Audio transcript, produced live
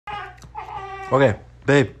Okay,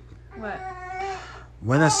 babe. What?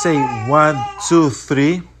 When I say 1, 2,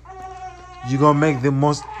 3, you're gonna make the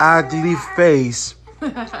most ugly face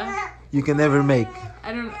you can ever make.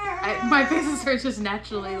 My faces are just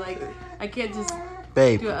naturally like, I can't just.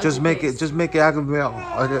 Babe, just make it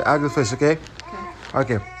ugly face, okay?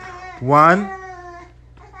 Okay. 1.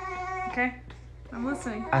 Okay, I'm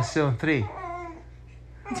listening. I say on 3.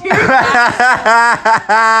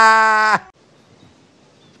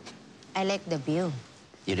 I like the view.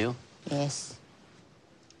 You do? Yes.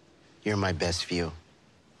 You're my best view.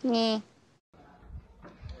 Yeah.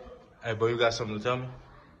 Hey, bro, you got something to tell me?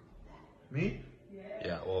 Me?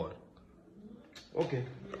 Yeah, what? Okay.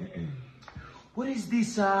 What is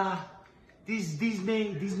this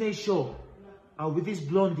Disney show? With this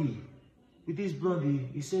blondie.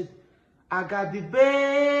 He said, I got the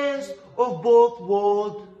best of both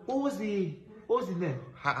worlds. What was the name?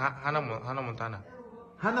 Hannah Montana.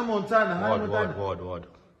 Hannah Montana. Word.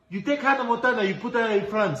 You take Hannah Montana, you put her in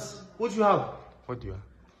France. What you have? What do you have?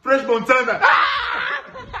 French Montana.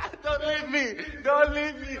 Don't leave me.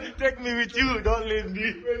 Take me with you. Don't leave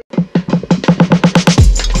me.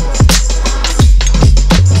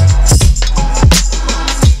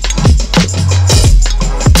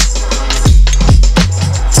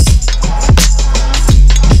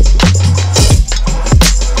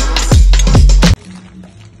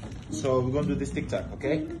 So we're gonna do this TikTok,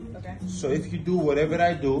 okay? Okay. So if you do whatever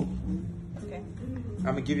I do, Okay.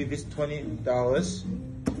 I'm gonna give you this $20,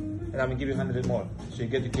 and I'm gonna give you 100 more. So you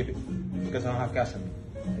get to keep it because I don't have cash on me.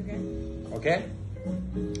 Okay. Okay?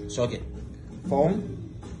 So okay. Phone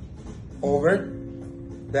over,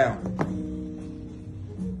 down.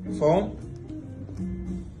 Phone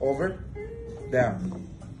over, down.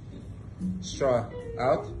 Straw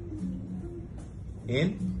out,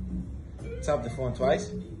 in. Tap the phone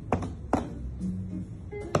twice.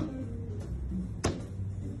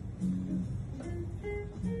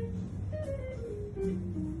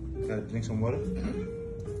 Gotta drink some water.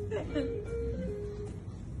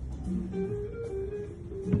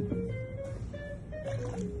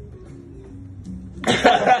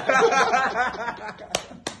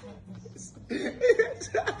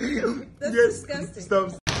 That's disgusting.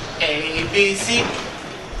 Stop. A, B, C.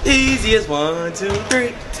 Easy as 1, 2,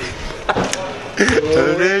 3.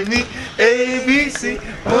 A, B, C.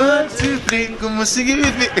 1, 2, 3. Come on, sing it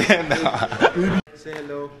with me. Say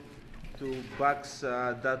hello to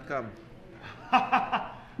Bucks.com.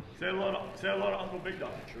 Say hello to Uncle Big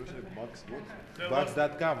Dog. Sure, say Bucks. What?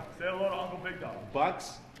 Bucks.com. Say hello to Uncle Big Dog.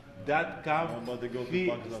 Bucks.com. But they go to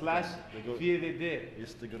Bucks.com. They go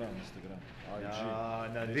Instagram.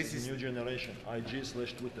 IG. No, This is new generation.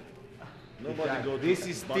 IG/Twitter. Nobody go to This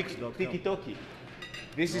is Bucks.com. TikTok.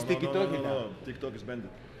 This is TikTok now. No. TikTok is banned.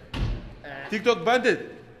 TikTok banned.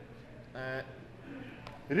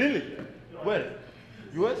 Really? Where?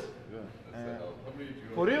 US? Yeah.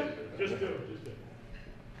 For real? Just do it.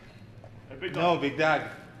 Hey, Big Dog. No, Big Dog.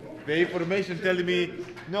 The information telling me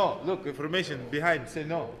no. Look, information behind. Say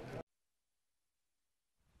no.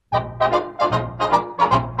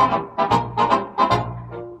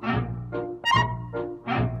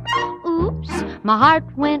 Oops, my heart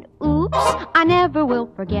went oops. I never will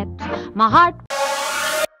forget. My heart.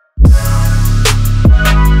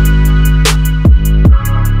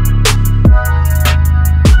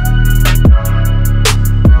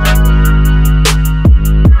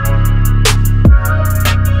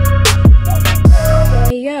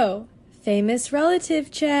 Hey yo, famous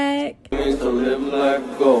relative check. Means to live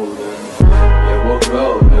like golden. Yeah, we're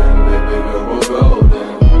golden, baby girl, we're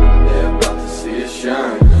golden. They're about to see us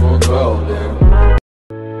shine, 'cause we're golden.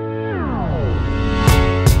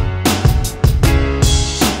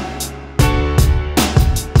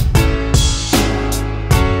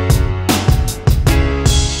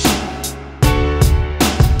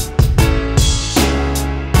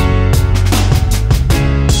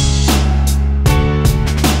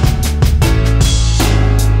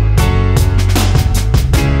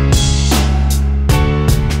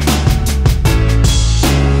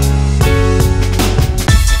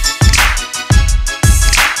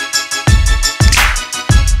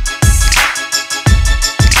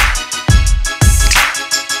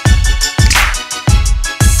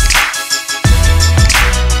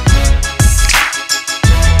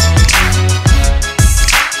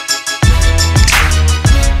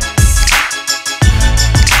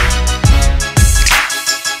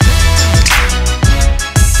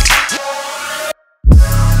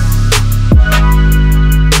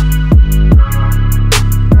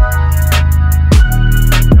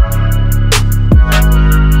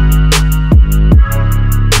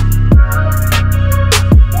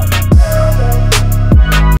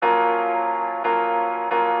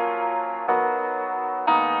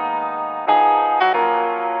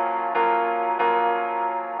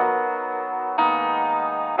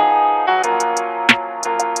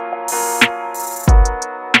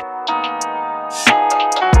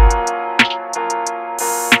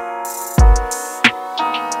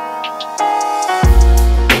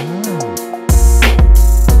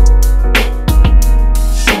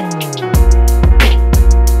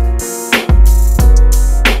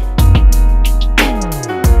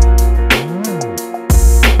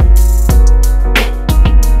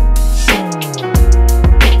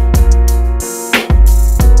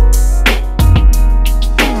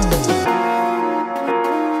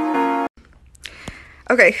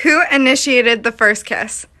 Okay, who initiated the first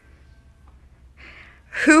kiss?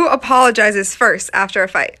 Who apologizes first after a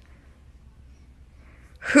fight?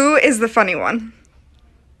 Who is the funny one?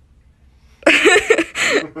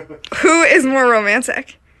 Who is more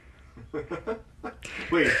romantic?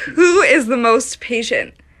 Wait. Who is the most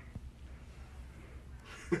patient?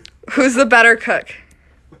 Who's the better cook?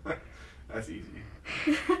 That's easy.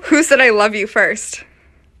 Who said I love you first?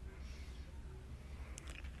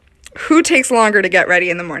 Who takes longer to get ready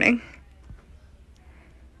in the morning?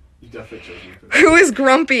 You definitely chose me for that. Who is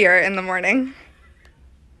grumpier in the morning?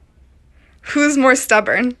 Who's more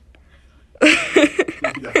stubborn? You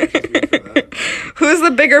definitely chose me for that. Who's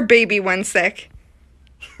the bigger baby when sick?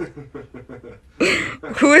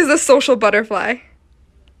 Who is the social butterfly?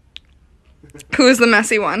 Who is the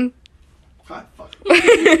messy one? God, fuck.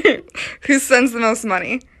 Who spends the most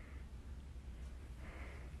money?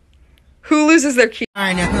 Who loses their key?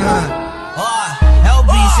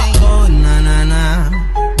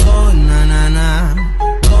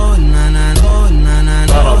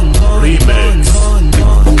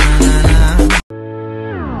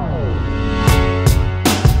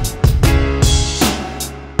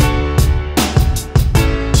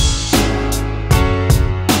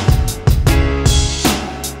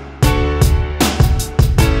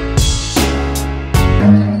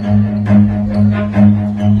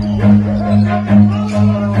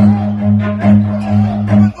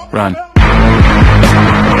 Run.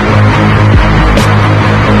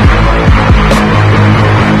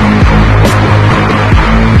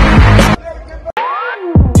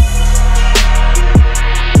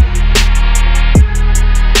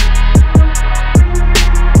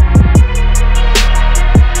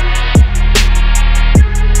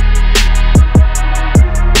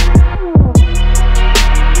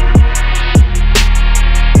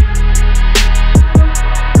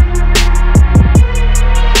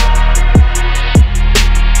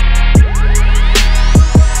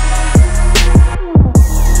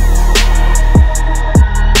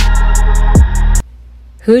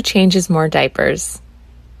 Who changes more diapers?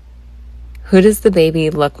 Who does the baby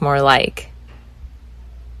look more like?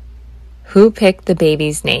 Who picked the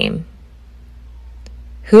baby's name?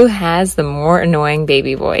 Who has the more annoying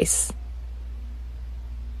baby voice?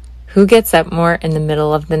 Who gets up more in the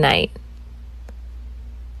middle of the night?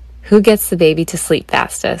 Who gets the baby to sleep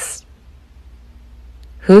fastest?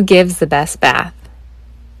 Who gives the best bath?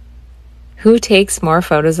 Who takes more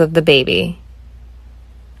photos of the baby?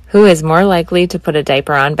 Who is more likely to put a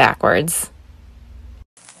diaper on backwards?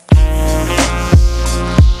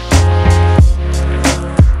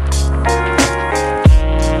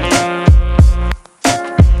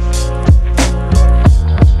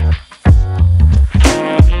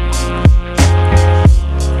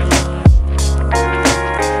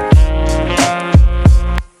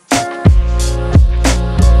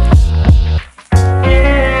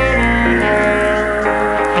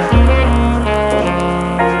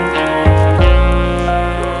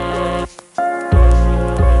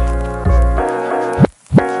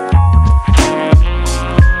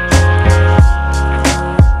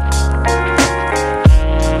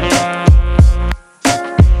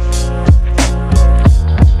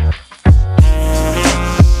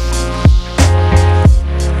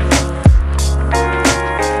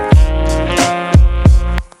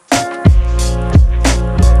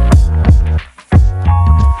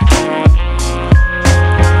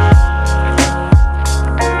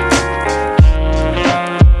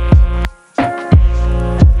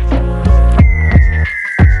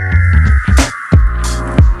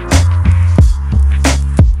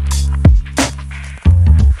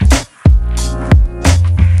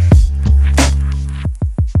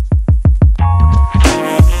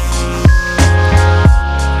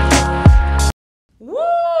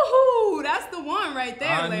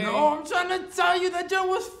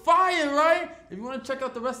 If you want to check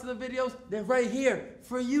out the rest of the videos, they're right here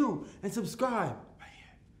for you. And subscribe. Right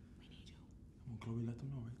here. We need you. Come on, Chloe, let them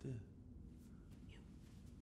know right there.